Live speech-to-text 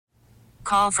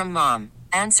Call from mom.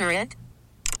 Answer it.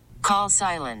 Call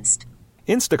silenced.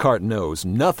 Instacart knows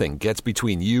nothing gets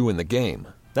between you and the game.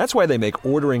 That's why they make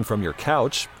ordering from your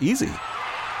couch easy.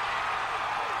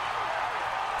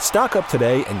 Stock up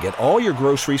today and get all your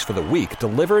groceries for the week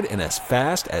delivered in as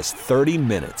fast as 30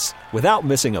 minutes without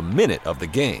missing a minute of the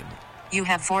game. You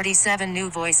have 47 new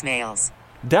voicemails.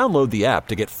 Download the app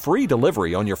to get free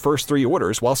delivery on your first 3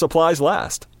 orders while supplies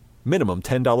last. Minimum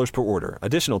 $10 per order.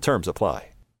 Additional terms apply.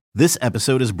 This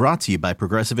episode is brought to you by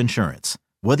Progressive Insurance.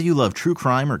 Whether you love true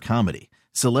crime or comedy,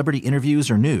 celebrity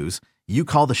interviews or news, you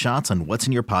call the shots on what's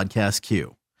in your podcast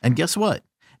queue. And guess what?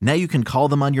 Now you can call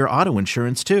them on your auto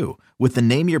insurance too with the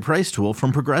Name Your Price tool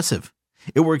from Progressive.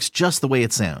 It works just the way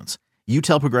it sounds. You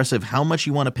tell Progressive how much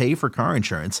you want to pay for car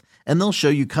insurance, and they'll show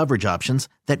you coverage options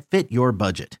that fit your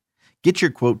budget. Get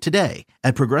your quote today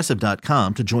at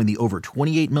Progressive.com to join the over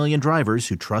 28 million drivers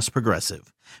who trust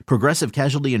Progressive. Progressive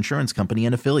Casualty Insurance Company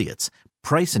and Affiliates.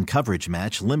 Price and coverage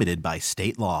match limited by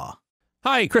state law.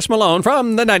 Hi, Chris Malone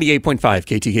from the 98.5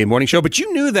 KTK Morning Show. But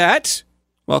you knew that.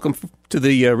 Welcome to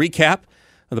the recap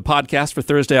of the podcast for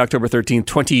Thursday, October 13th,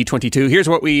 2022. Here's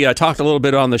what we talked a little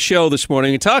bit on the show this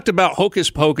morning. We talked about Hocus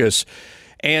Pocus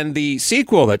and the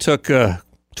sequel that took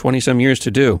 20-some years to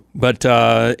do. But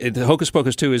Hocus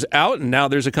Pocus 2 is out, and now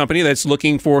there's a company that's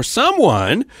looking for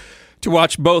someone to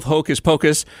watch both Hocus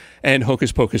Pocus and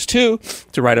Hocus Pocus 2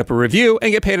 to write up a review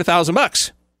and get paid $1,000.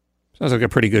 Sounds like a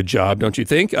pretty good job, don't you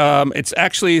think? It's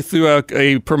actually through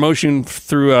a promotion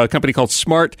through a company called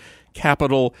Smart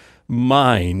Capital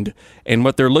Mind. And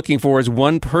what they're looking for is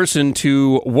one person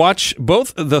to watch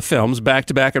both the films back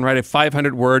to back and write a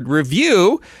 500-word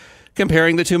review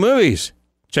comparing the two movies.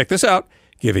 Check this out.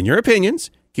 Giving your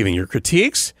opinions, giving your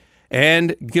critiques,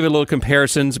 and give a little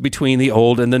comparisons between the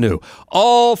old and the new.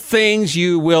 All things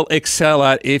you will excel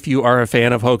at if you are a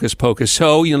fan of Hocus Pocus.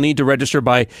 So you'll need to register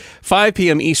by 5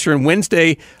 p.m. Eastern,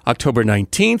 Wednesday, October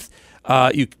 19th.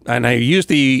 And I use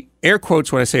the air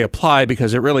quotes when I say apply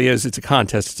because it's a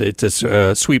contest. It's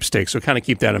a sweepstakes, so kind of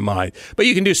keep that in mind. But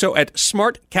you can do so at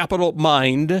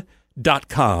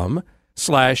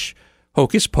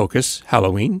smartcapitalmind.com/Hocus Pocus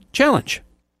Halloween Challenge.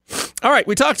 All right,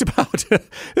 we talked about,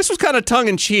 this was kind of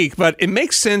tongue-in-cheek, but it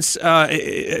makes sense, at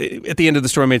the end of the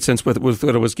story made sense with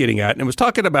what it was getting at. And it was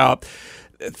talking about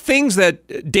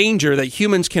danger that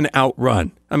humans can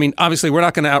outrun. I mean, obviously, we're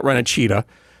not going to outrun a cheetah.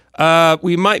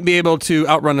 We might be able to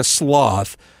outrun a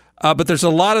sloth, but there's a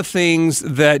lot of things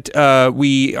that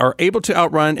we are able to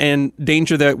outrun and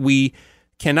danger that we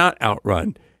cannot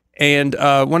outrun. And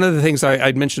one of the things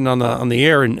I'd mentioned on the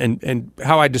air and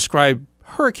how I describe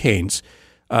hurricanes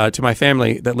to my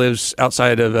family that lives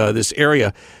outside of this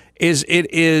area is it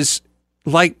is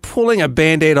like pulling a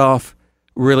Band-Aid off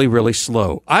really, really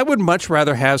slow. I would much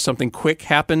rather have something quick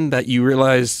happen that you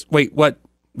realize, wait, what?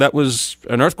 That was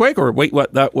an earthquake? Or wait,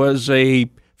 what? That was a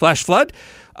flash flood?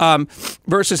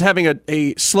 Versus having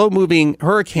a slow-moving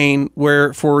hurricane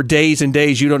where for days and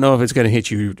days you don't know if it's going to hit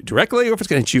you directly or if it's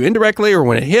going to hit you indirectly or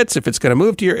when it hits, if it's going to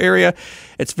move to your area.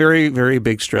 It's very, very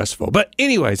big stressful. But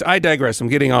anyways, I digress. I'm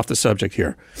getting off the subject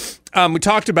here. We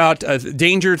talked about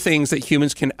danger things that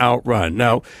humans can outrun.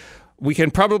 Now, we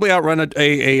can probably outrun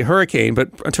a hurricane, but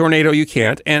a tornado you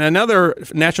can't. And another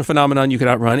natural phenomenon you can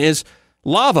outrun is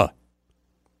lava.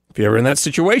 If you're ever in that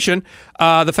situation,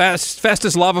 the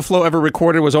fastest lava flow ever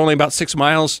recorded was only about 6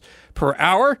 miles per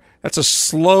hour. That's a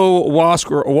slow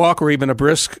walk or even a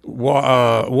brisk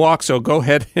walk. So go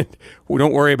ahead and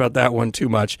don't worry about that one too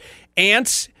much.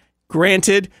 Ants,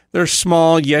 granted, they're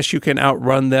small. Yes, you can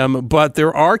outrun them, but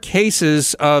there are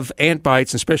cases of ant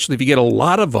bites, especially if you get a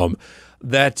lot of them,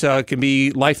 that can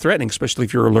be life-threatening, especially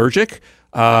if you're allergic.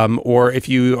 Or if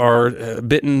you are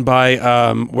bitten by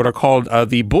what are called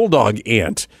the bulldog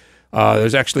ant.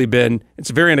 There's actually been, it's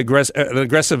a very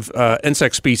aggressive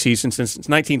insect species, and since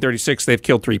 1936, they've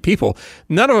killed 3 people.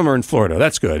 None of them are in Florida.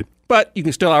 That's good. But you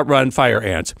can still outrun fire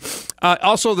ants.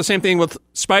 Also, the same thing with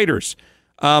spiders.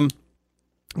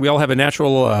 We all have a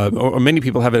natural, or many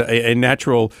people have a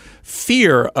natural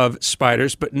fear of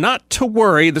spiders, but not to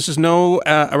worry. This is no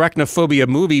arachnophobia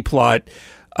movie plot.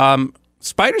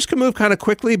 Spiders can move kind of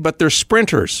quickly, but they're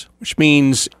sprinters, which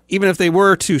means even if they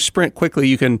were to sprint quickly,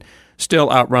 you can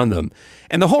still outrun them.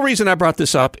 And the whole reason I brought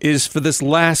this up is for this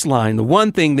last line, the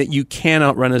one thing that you can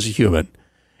outrun as a human,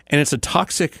 and it's a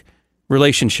toxic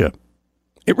relationship.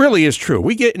 It really is true.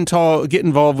 We get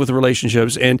involved with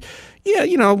relationships, and yeah,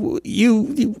 you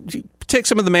take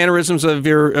some of the mannerisms of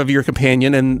your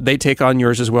companion, and they take on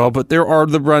yours as well. But there are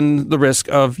run the risk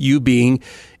of you being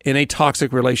in a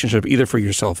toxic relationship, either for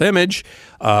your self-image,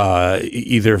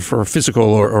 either for physical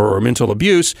or mental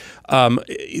abuse.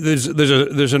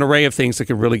 There's an array of things that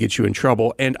can really get you in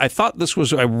trouble. And I thought this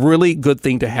was a really good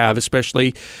thing to have,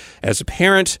 especially as a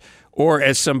parent or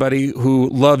as somebody who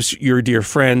loves your dear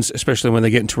friends, especially when they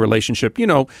get into a relationship. You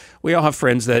know, we all have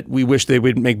friends that we wish they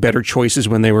would make better choices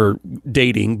when they were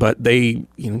dating, but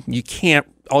you can't.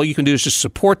 All you can do is just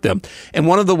support them. And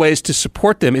one of the ways to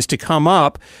support them is to come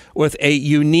up with a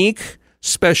unique,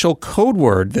 special code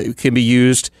word that can be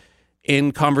used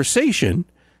in conversation.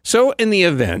 So in the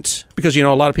event, because, a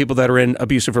lot of people that are in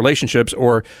abusive relationships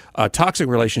or toxic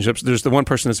relationships, there's the one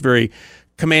person that's very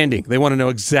commanding. They want to know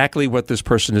exactly what this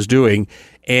person is doing.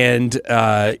 And,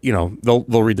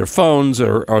 they'll read their phones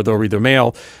or they'll read their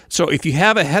mail. So if you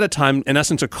have ahead of time, in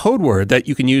essence, a code word that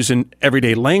you can use in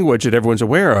everyday language that everyone's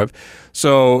aware of.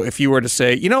 So if you were to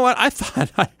say, you know what,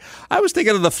 I was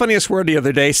thinking of the funniest word the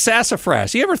other day,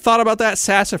 sassafras. You ever thought about that?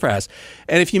 Sassafras.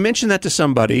 And if you mention that to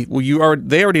somebody,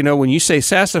 they already know when you say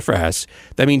sassafras,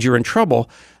 that means you're in trouble.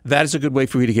 That is a good way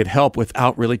for you to get help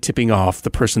without really tipping off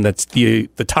the person that's the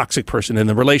toxic person in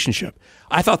the relationship.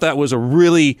 I thought that was a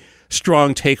really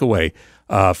strong takeaway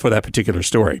for that particular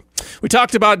story. We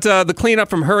talked about the cleanup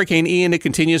from Hurricane Ian. It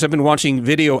continues. I've been watching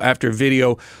video after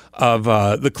video of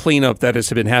the cleanup that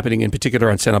has been happening, in particular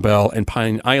on Sanibel and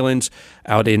Pine Islands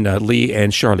out in Lee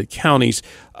and Charlotte counties.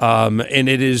 And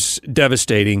it is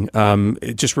devastating.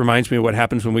 It just reminds me of what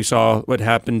happens when we saw what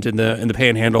happened in the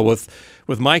Panhandle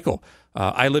with Michael.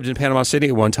 I lived in Panama City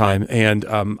at one time, and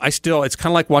it's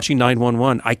kind of like watching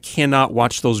 911. I cannot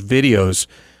watch those videos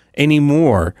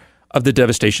anymore of the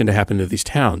devastation that happened to these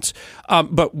towns.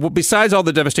 But besides all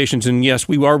the devastations, and yes,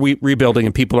 we are rebuilding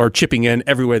and people are chipping in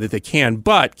every way that they can,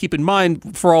 but keep in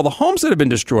mind, for all the homes that have been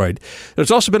destroyed,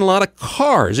 there's also been a lot of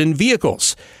cars and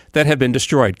vehicles that have been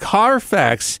destroyed.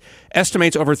 Carfax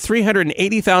estimates over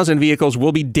 380,000 vehicles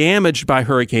will be damaged by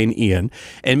Hurricane Ian,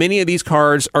 and many of these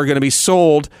cars are going to be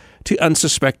sold to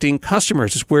unsuspecting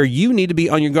customers. It's where you need to be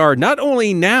on your guard, not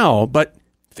only now, but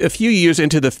a few years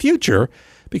into the future,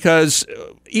 because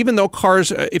even though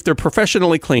cars, if they're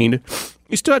professionally cleaned,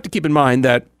 you still have to keep in mind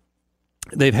that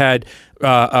they've had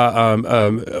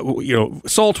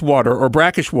salt water or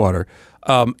brackish water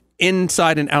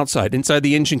inside and outside, inside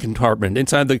the engine compartment,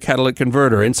 inside the catalytic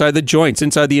converter, inside the joints,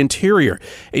 inside the interior.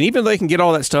 And even though they can get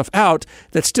all that stuff out,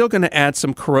 that's still going to add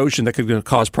some corrosion that could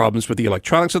cause problems with the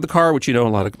electronics of the car, which, a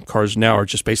lot of cars now are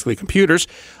just basically computers,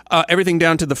 everything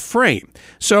down to the frame.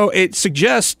 So it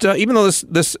suggests, even though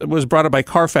this was brought up by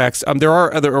Carfax, there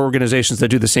are other organizations that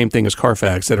do the same thing as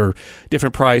Carfax that are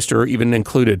different priced or even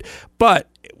included. But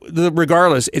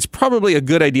regardless, it's probably a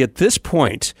good idea at this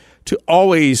point to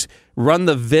always run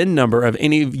the VIN number of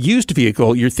any used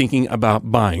vehicle you're thinking about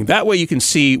buying. That way you can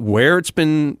see where it's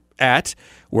been at,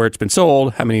 where it's been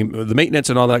sold, how many, the maintenance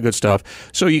and all that good stuff.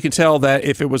 So you can tell that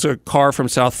if it was a car from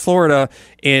South Florida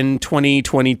in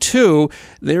 2022,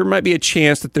 there might be a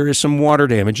chance that there is some water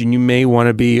damage, and you may want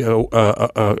to be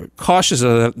cautious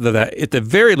of that. At the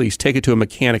very least, take it to a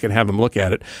mechanic and have them look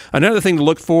at it. Another thing to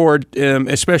look forward,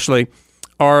 especially,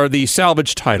 are the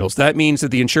salvage titles. That means that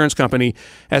the insurance company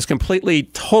has completely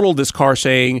totaled this car,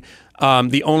 saying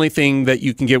the only thing that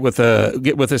you can get with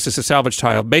this is a salvage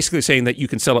title, basically saying that you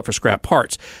can sell it for scrap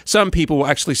parts. Some people will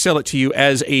actually sell it to you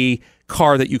as a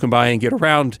car that you can buy and get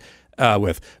around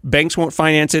with. Banks won't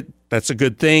finance it. That's a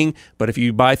good thing. But if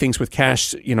you buy things with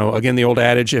cash, again, the old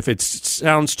adage, if it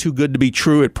sounds too good to be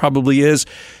true, it probably is.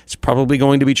 It's probably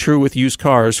going to be true with used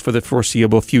cars for the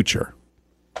foreseeable future.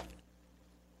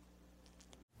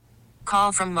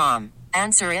 Call from mom.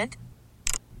 Answer it.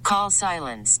 Call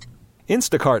silenced.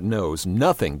 Instacart knows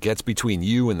nothing gets between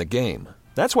you and the game.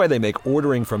 That's why they make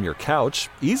ordering from your couch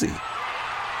easy.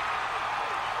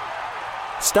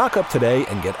 Stock up today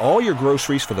and get all your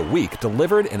groceries for the week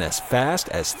delivered in as fast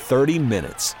as 30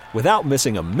 minutes without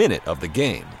missing a minute of the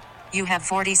game. You have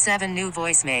 47 new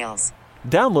voicemails.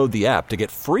 Download the app to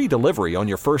get free delivery on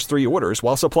your first 3 orders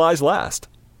while supplies last.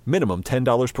 Minimum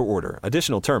 $10 per order.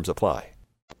 Additional terms apply.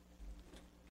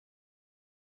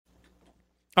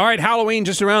 All right, Halloween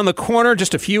just around the corner,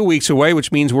 just a few weeks away,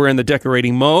 which means we're in the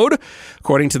decorating mode.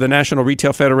 According to the National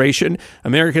Retail Federation,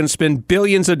 Americans spend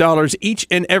billions of dollars each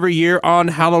and every year on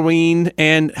Halloween,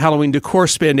 and Halloween decor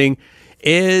spending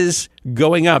is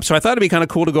going up. So I thought it'd be kind of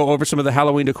cool to go over some of the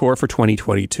Halloween decor for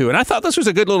 2022. And I thought this was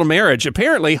a good little marriage.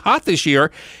 Apparently, hot this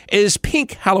year is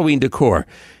pink Halloween decor.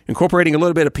 Incorporating a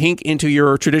little bit of pink into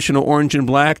your traditional orange and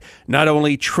black, not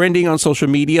only trending on social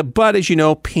media, but as you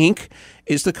know, pink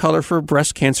is the color for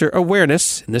breast cancer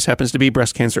awareness. And this happens to be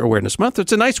Breast Cancer Awareness Month.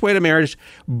 It's a nice way to marry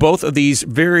both of these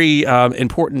very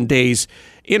important days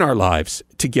in our lives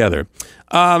together.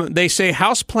 They say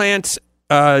houseplant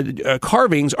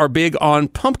carvings are big on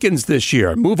pumpkins this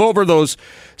year. Move over those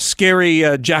scary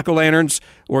jack-o'-lanterns.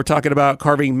 We're talking about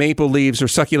carving maple leaves or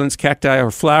succulents, cacti,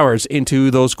 or flowers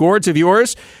into those gourds of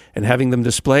yours and having them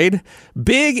displayed.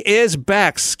 Big is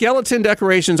back. Skeleton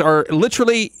decorations are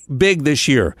literally big this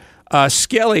year.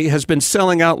 Skelly has been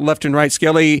selling out left and right.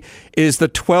 Skelly is the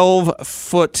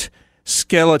 12-foot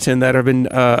skeleton that have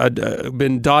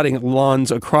been dotting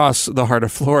lawns across the heart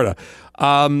of Florida.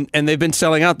 And they've been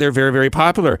selling out. They're very, very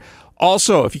popular.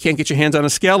 Also, if you can't get your hands on a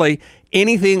Skelly,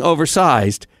 anything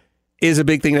oversized is a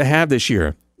big thing to have this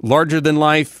year. Larger than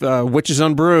life witches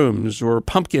on brooms or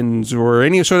pumpkins or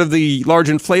any sort of the large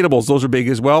inflatables. Those are big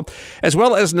as well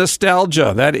as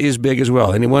nostalgia. That is big as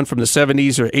well. Anyone from the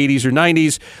 70s or 80s or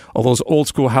 90s, all those old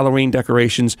school Halloween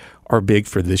decorations are big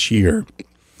for this year.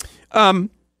 Something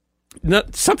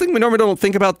we normally don't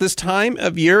think about this time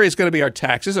of year is going to be our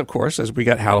taxes, of course, as we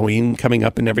got Halloween coming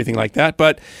up and everything like that.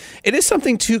 But it is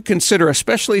something to consider,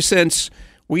 especially since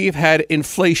we've had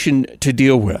inflation to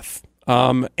deal with.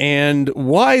 And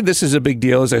why this is a big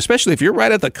deal is, especially if you're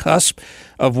right at the cusp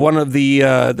of one of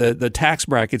the tax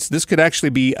brackets, this could actually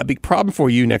be a big problem for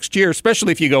you next year,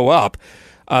 especially if you go up.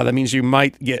 That means you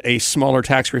might get a smaller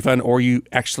tax refund, or you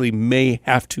actually may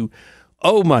have to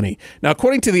owe money. Now,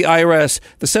 according to the IRS,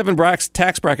 the 7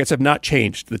 tax brackets have not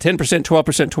changed. The 10%,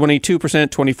 12%, 22%,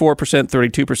 24%,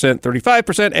 32%,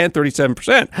 35%, and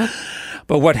 37%.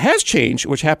 But what has changed,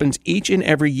 which happens each and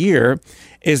every year,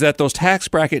 is that those tax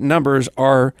bracket numbers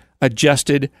are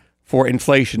adjusted for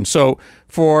inflation. So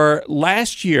for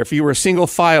last year, if you were a single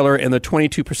filer in the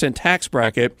 22% tax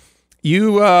bracket,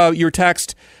 you're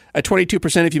taxed at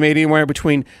 22% if you made anywhere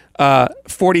between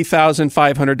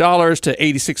 $40,500 to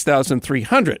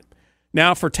 $86,300.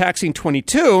 Now, for taxing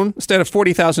 22, instead of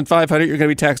 $40,500, you're going to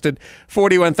be taxed at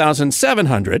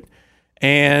 $41,700.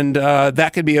 And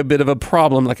that could be a bit of a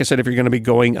problem, like I said, if you're going to be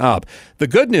going up. The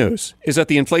good news is that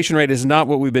the inflation rate is not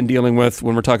what we've been dealing with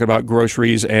when we're talking about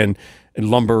groceries and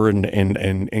lumber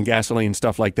and gasoline and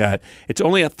stuff like that. It's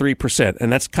only at 3%,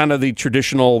 and that's kind of the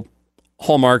traditional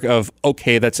hallmark of,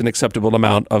 okay, that's an acceptable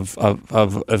amount of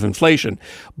inflation.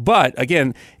 But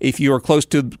again, if you are close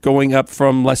to going up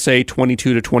from, let's say,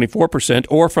 22 to 24%,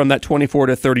 or from that 24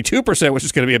 to 32%, which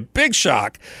is going to be a big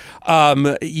shock,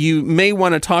 you may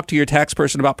want to talk to your tax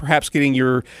person about perhaps getting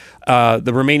your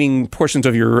the remaining portions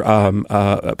of your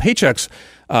paychecks,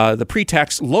 the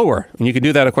pre-tax lower. And you can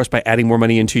do that, of course, by adding more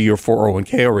money into your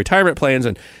 401k or retirement plans.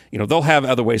 And, they'll have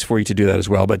other ways for you to do that as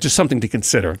well. But just something to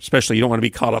consider, especially you don't want to be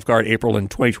caught off guard April in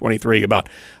 2023 about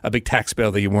a big tax bill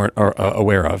that you weren't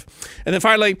aware of. And then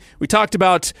finally, we talked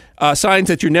about signs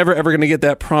that you're never, ever going to get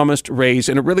that promised raise.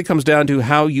 And it really comes down to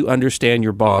how you understand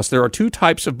your boss. There are 2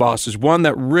 types of bosses. One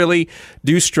that really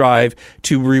do strive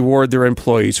to reward their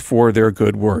employees for their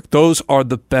good work. Those are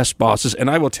the best bosses. And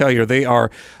I will tell you, they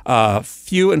are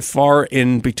few and far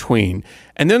in between.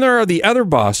 And then there are the other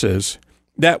bosses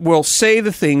that will say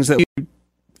the things that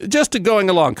just to going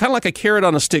along, kind of like a carrot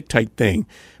on a stick type thing,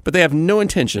 but they have no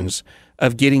intentions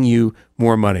of getting you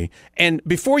more money. And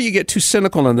before you get too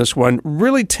cynical on this one,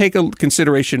 really take a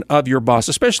consideration of your boss,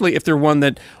 especially if they're one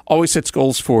that always sets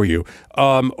goals for you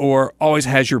or always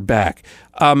has your back.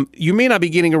 You may not be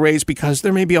getting a raise because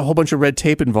there may be a whole bunch of red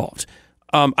tape involved.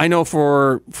 I know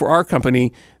for our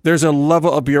company, there's a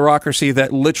level of bureaucracy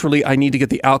that literally I need to get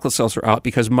the Alka-Seltzer out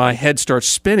because my head starts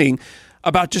spinning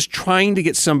about just trying to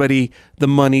get somebody the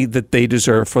money that they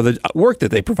deserve for the work that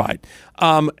they provide.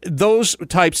 Those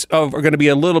types are going to be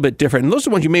a little bit different. And those are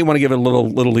the ones you may want to give it a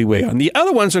little leeway on. The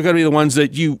other ones are going to be the ones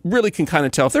that you really can kind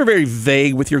of tell. If they're very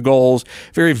vague with your goals,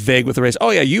 very vague with the raise,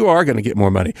 oh yeah, you are going to get more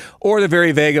money. Or they're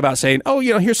very vague about saying, oh,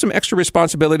 here's some extra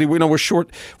responsibility. We're short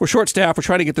staffed. We're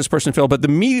trying to get this person filled. But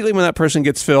immediately when that person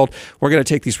gets filled, we're going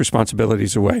to take these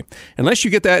responsibilities away. Unless you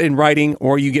get that in writing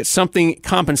or you get something,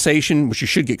 compensation, which you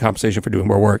should get compensation for doing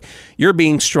more work, you're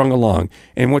being strung along.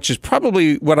 And which is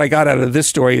probably what I got out of this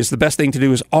story is the best thing to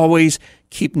do is always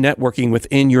keep networking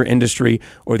within your industry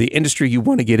or the industry you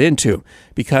want to get into,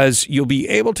 because you'll be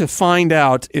able to find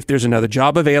out if there's another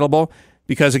job available.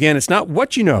 Because again, it's not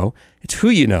what you know, it's who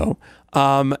you know.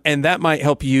 And that might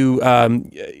help you.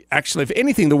 Actually, if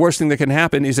anything, the worst thing that can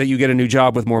happen is that you get a new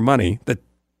job with more money. That's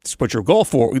what your goal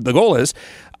for. The goal is,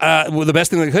 well, the best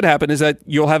thing that could happen is that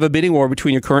you'll have a bidding war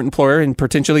between your current employer and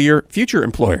potentially your future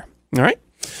employer. All right.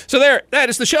 So that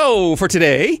is the show for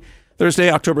today,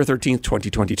 Thursday, October 13th,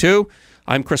 2022.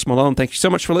 I'm Chris Malone. Thank you so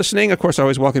much for listening. Of course, I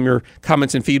always welcome your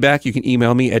comments and feedback. You can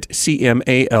email me at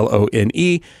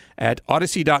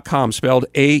cmalone@audacy.com, spelled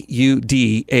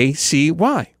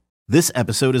AUDACY. This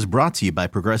episode is brought to you by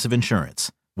Progressive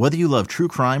Insurance. Whether you love true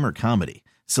crime or comedy,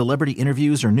 celebrity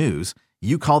interviews or news,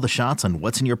 you call the shots on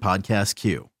what's in your podcast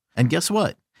queue. And guess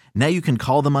what? Now you can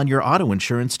call them on your auto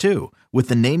insurance too with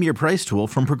the Name Your Price tool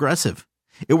from Progressive.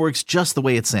 It works just the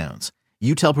way it sounds.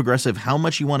 You tell Progressive how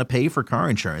much you want to pay for car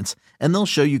insurance, and they'll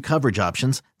show you coverage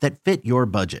options that fit your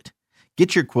budget.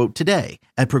 Get your quote today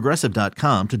at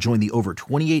Progressive.com to join the over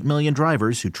 28 million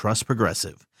drivers who trust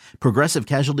Progressive. Progressive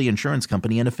Casualty Insurance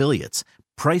Company and Affiliates.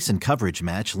 Price and coverage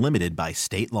match limited by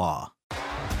state law.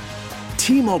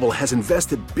 T-Mobile has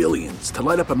invested billions to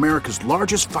light up America's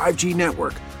largest 5G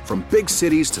network, from big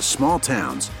cities to small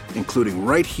towns, including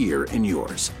right here in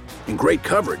yours. And great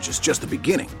coverage is just the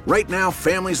beginning. Right now,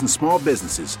 families and small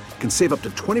businesses can save up to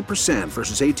 20%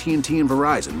 versus AT&T and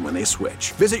Verizon when they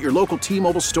switch. Visit your local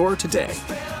T-Mobile store today.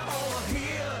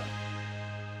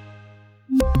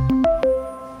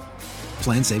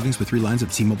 Plan savings with 3 lines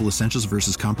of T-Mobile Essentials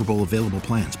versus comparable available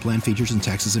plans. Plan features and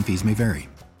taxes and fees may vary.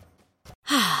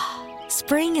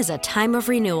 Spring is a time of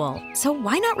renewal, so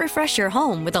why not refresh your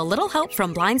home with a little help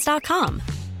from Blinds.com?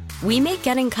 We make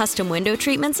getting custom window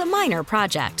treatments a minor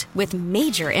project with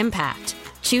major impact.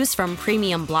 Choose from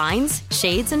premium blinds,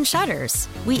 shades, and shutters.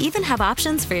 We even have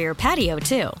options for your patio,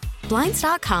 too.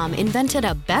 Blinds.com invented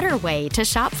a better way to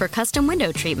shop for custom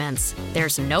window treatments.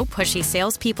 There's no pushy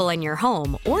salespeople in your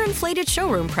home or inflated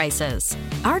showroom prices.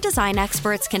 Our design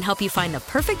experts can help you find the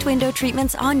perfect window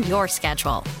treatments on your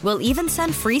schedule. We'll even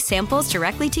send free samples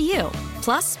directly to you.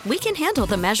 Plus, we can handle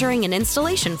the measuring and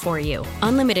installation for you.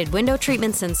 Unlimited window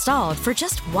treatments installed for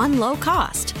just one low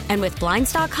cost. And with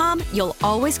Blinds.com, you'll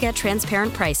always get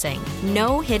transparent pricing.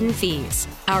 No hidden fees.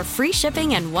 Our free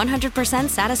shipping and 100%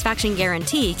 satisfaction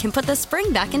guarantee can put the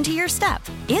spring back into your step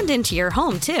and into your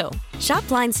home, too. Shop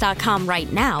Blinds.com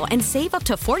right now and save up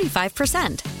to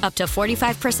 45%. Up to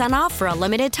 45% off for a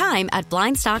limited time at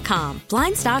Blinds.com.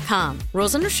 Blinds.com.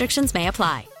 Rules and restrictions may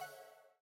apply.